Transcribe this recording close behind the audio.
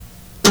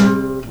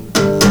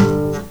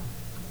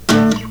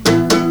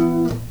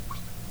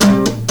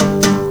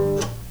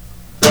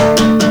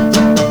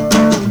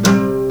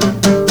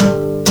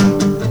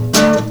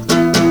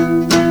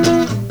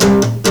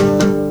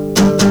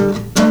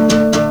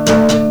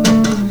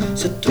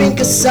Tuwing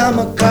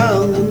kasama ka,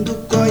 ang mundo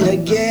ko'y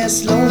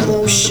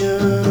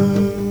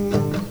nag-i-slowmotion.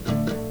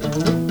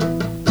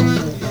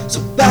 Sa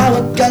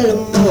bawat galaw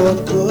mo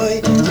ako'y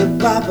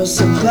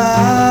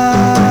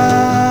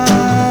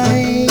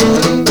napapasabay.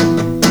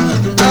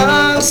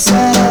 Ang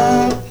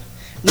sarap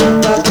ng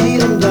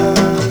pakiramdam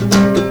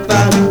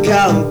kapag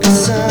ikaw ang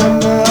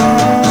kasama.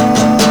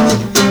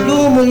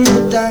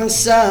 Lumulutang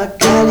sa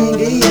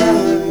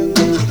kaligayahan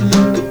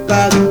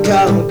kapag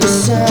ikaw ang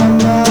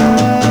kasama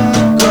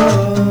ko.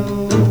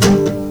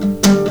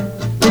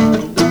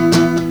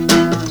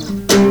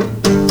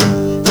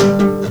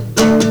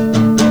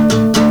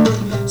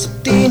 Sa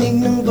tinig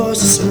ng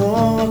boses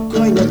mo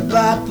ako'y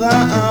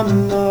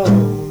napapaamo.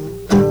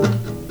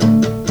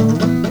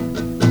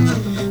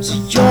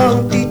 Sayo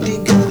ang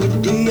titig at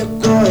ngiti,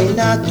 ako'y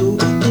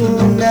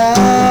natutunaw.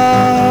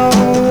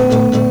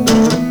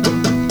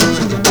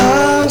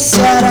 Ang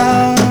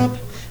sarap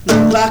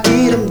ng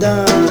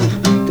pakiramdam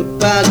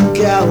kapag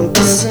ikaw ang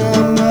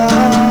kasama.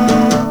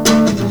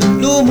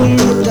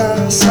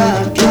 Lumulutang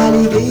sa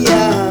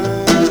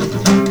kaligayahan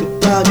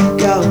kapag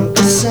ikaw ang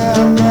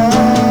kasama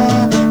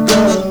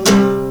ko.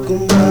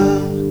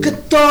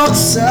 Kumakatok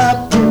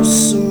sa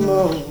puso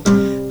mo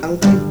ang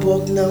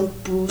tibok ng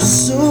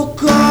puso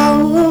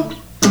ko.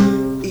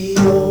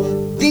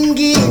 Iyong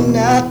dinggin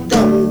at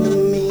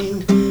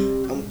dam-damin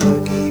ang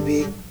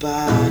pag-ibig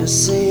para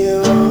sa'yo.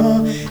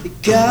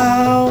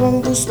 Ikaw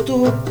ang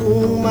gusto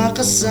kong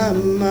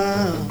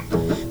makasama,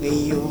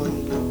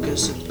 ngayon,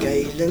 bukas at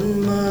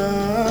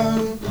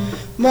kailanman.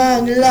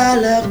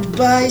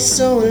 Maglalakbay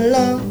sa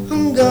walang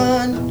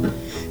hanggan,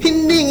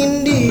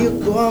 hinding-hindi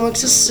ako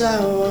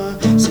magsasawa.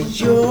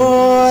 Sa'yo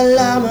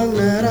lamang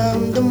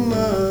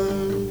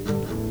naramdaman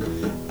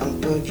ang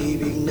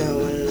pag-ibig na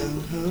walang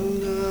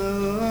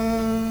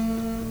hanggan.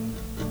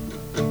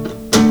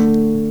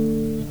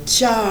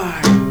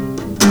 Char!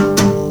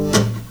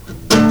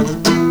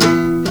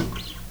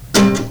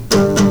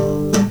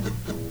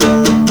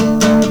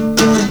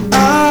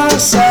 Ang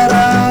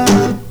sarap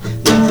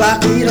ng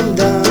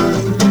pakiramdam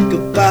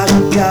kapag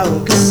ikaw ang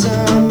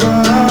kasama.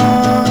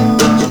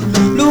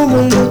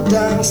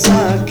 Lumulutang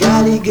sa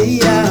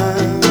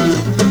kaligayahan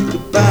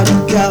kapag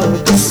ikaw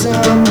ang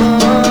kasama.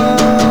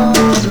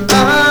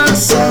 Ang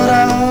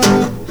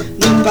sarap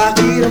ng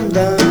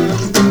pakiramdam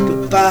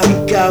kapag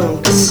ikaw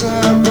ang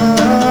kasama.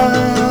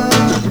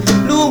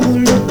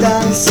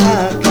 Lumulutang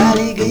sa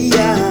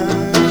kaligayahan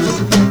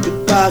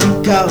kapag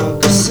ikaw ang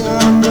kasama.